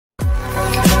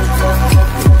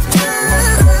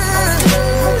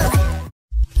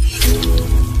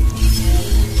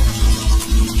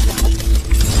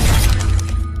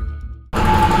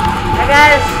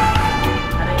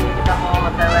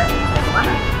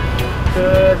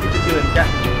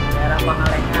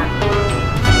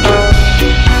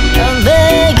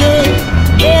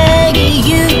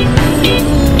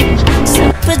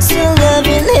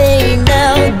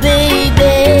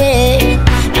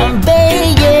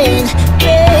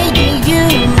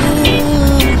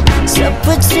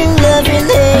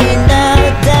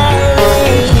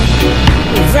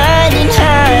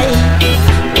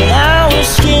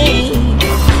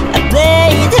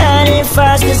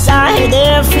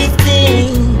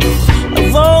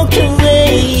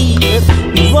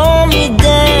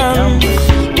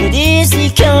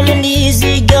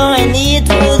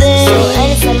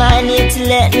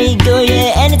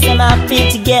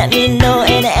let me know.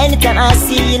 And anytime I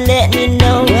see you, let me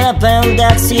know. When I found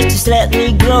that seed, just let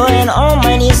me grow. And on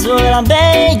my knees, what I'm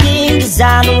begging, 'cause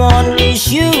I don't wanna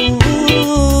lose you.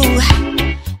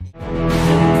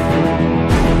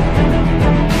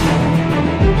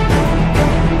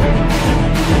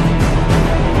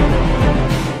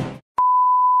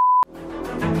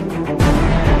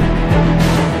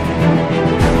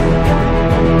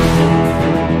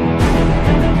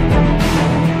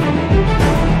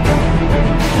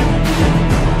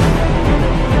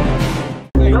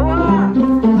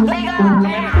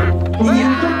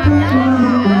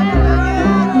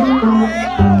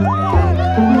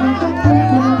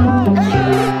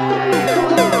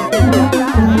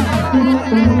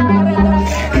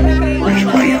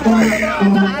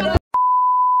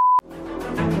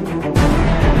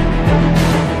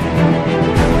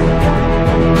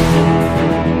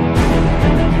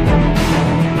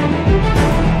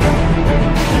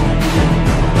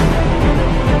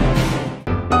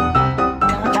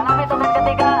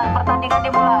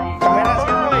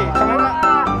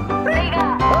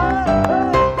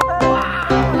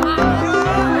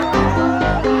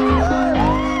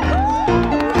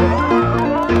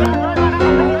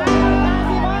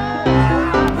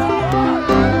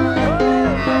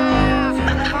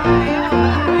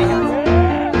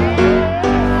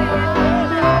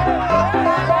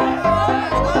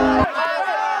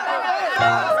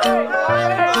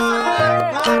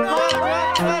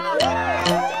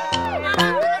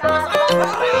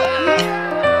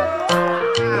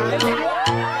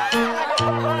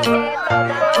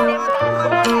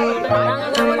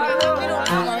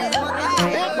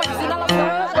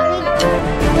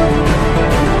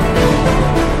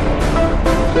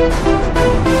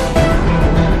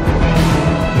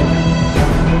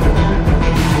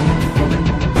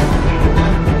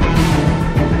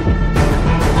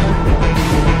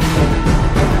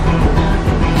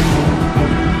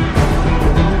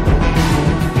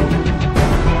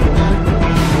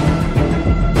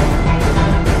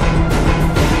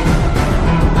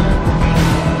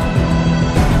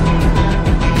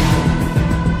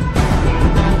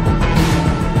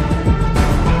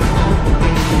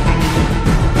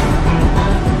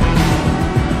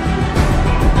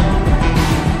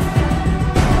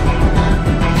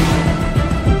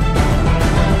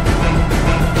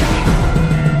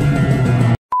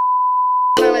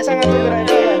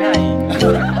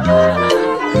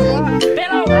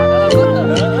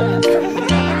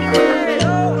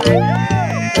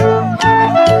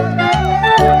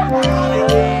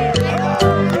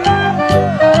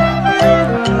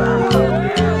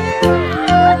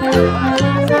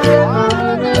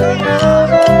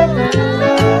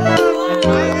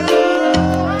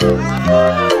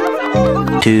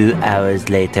 Two hours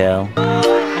later.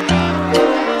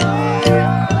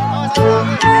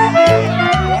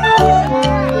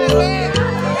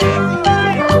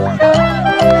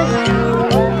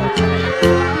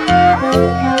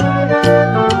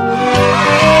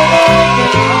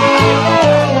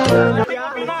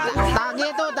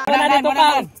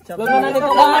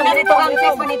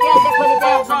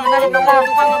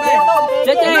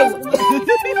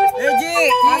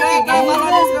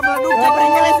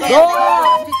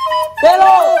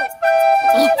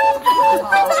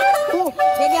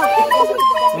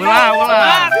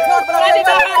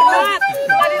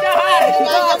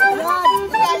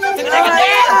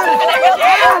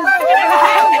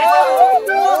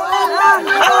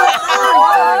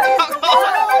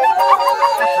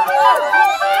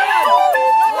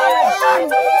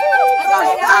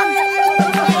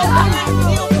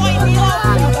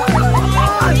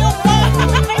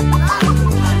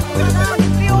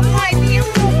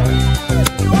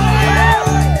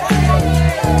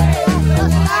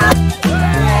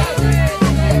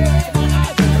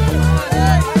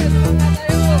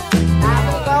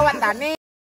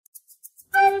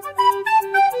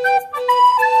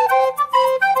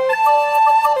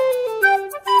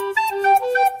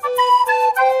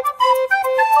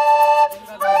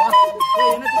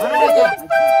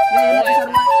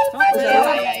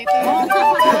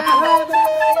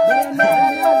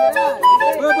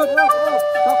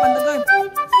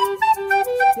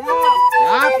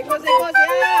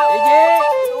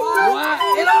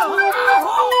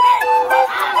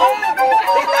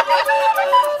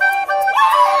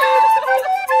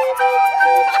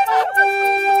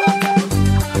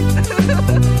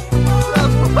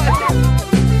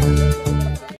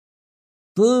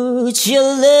 Put your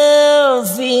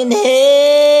loving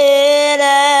head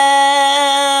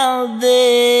out,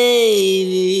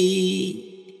 baby,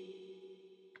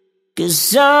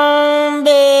 'cause I'm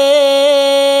begging.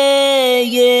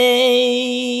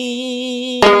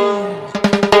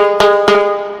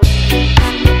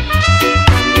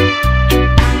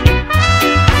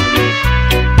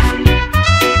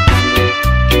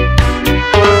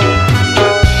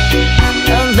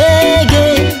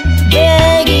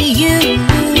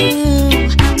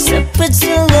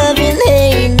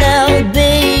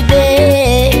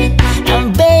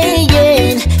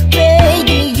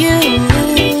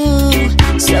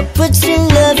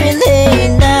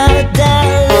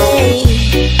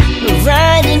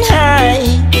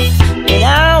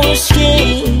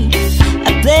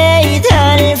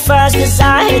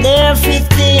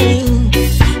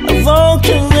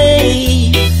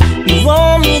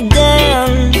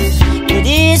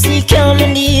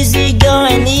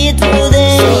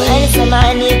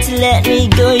 let me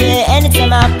go. Yeah,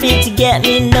 anytime I feel to get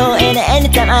me know, and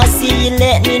anytime I see you,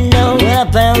 let me know. When I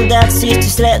found that you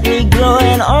just let me grow,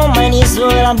 and all my needs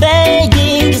what I'm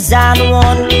begging, 'cause I don't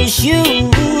wanna lose you.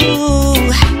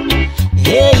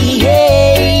 Hey,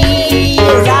 hey,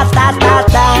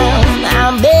 ra-ta-ta-ta,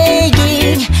 I'm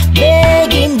begging,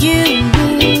 begging you.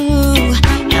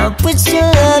 Now put your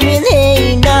love in,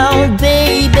 hey now,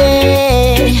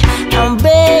 baby. I'm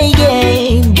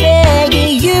begging,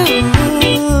 begging you.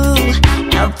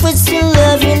 Now put your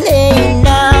love in, hey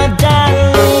now,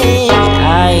 darling.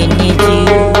 I need you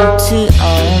to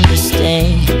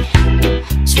understand.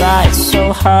 Tried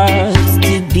so hard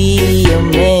to be your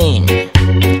man,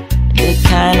 the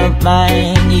kind of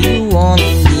man you want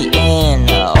in the end.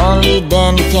 Only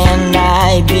then can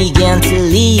I begin to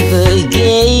live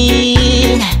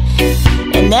again.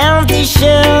 An empty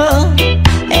shell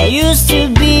I used to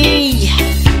be,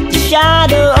 the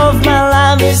shadow of my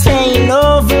life is hanging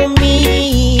over me.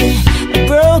 A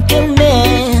broken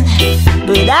man,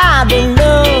 but I don't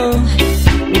know,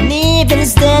 wouldn't even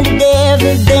stand the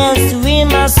evidence to win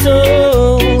my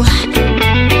soul.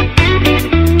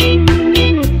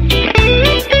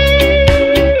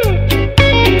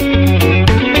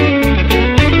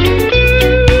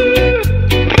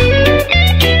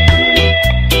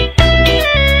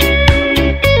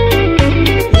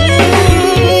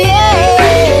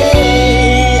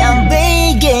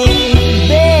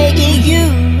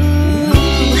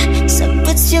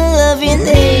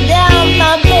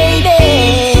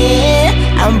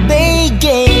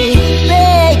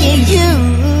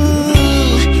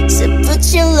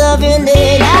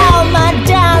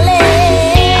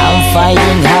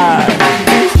 Fighting hard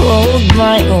to hold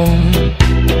my own,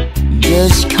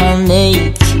 just can't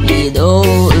make it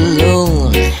all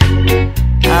alone.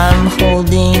 I'm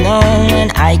holding on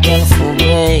and I can't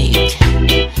break.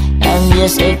 I'm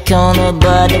just a corner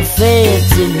but a fate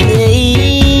to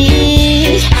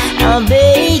bleed. I'm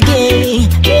begging,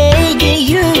 begging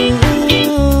you.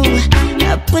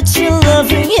 I put your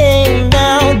loving hand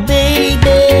down, baby.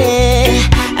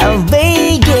 I'm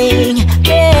begging,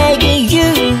 begging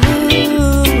you.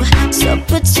 So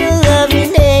put your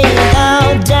loving hand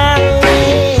down, darling.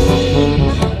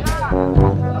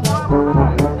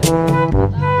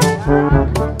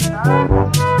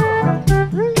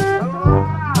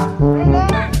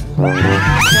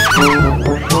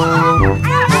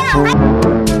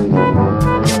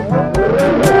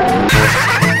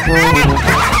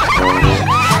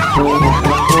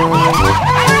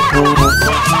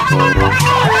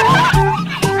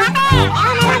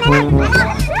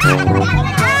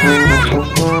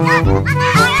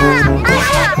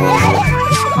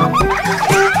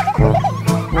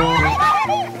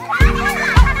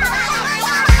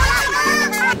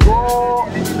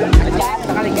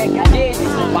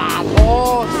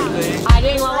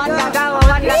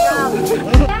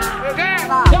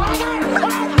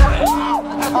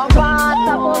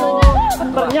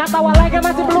 Ternyata walainya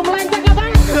masih belum melenceng ya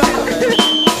bang.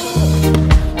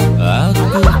 Aku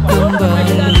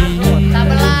kembali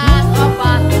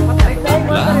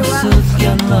setelah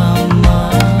sekian lama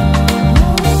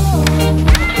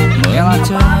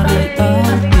mencari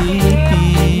arti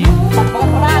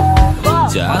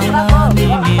jalan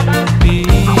ini mimpi.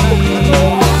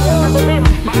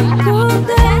 Ku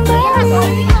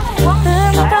temui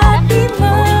tempat di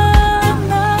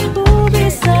mana ku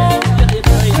bisa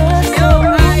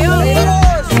bersembunyi.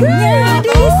 Hanya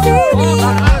di sini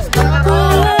ku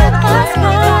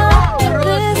lepaskan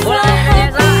resah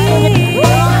hati.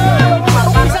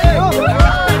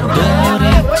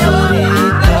 Dari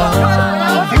cerita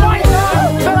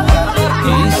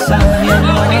kisah yang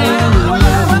lalu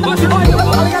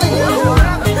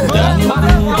dan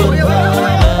ku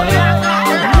berharap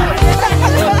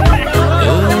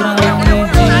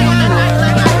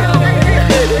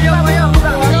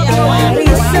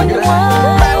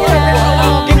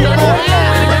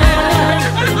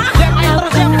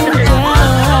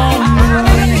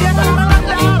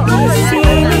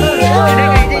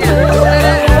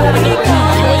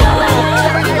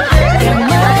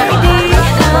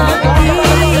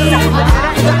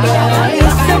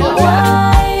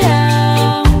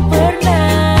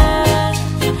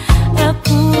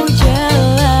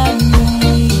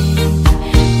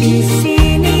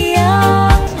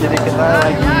Dari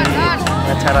semua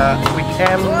acara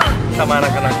weekend sama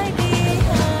anak-anak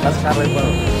Laskar.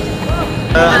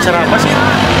 Acara apa sih?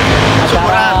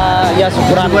 Syukuran. Ya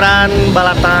syukuran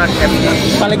Balatak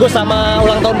sekaligus sama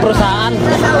ulang tahun perusahaan.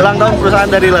 Ulang tahun perusahaan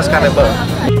dari Laskar.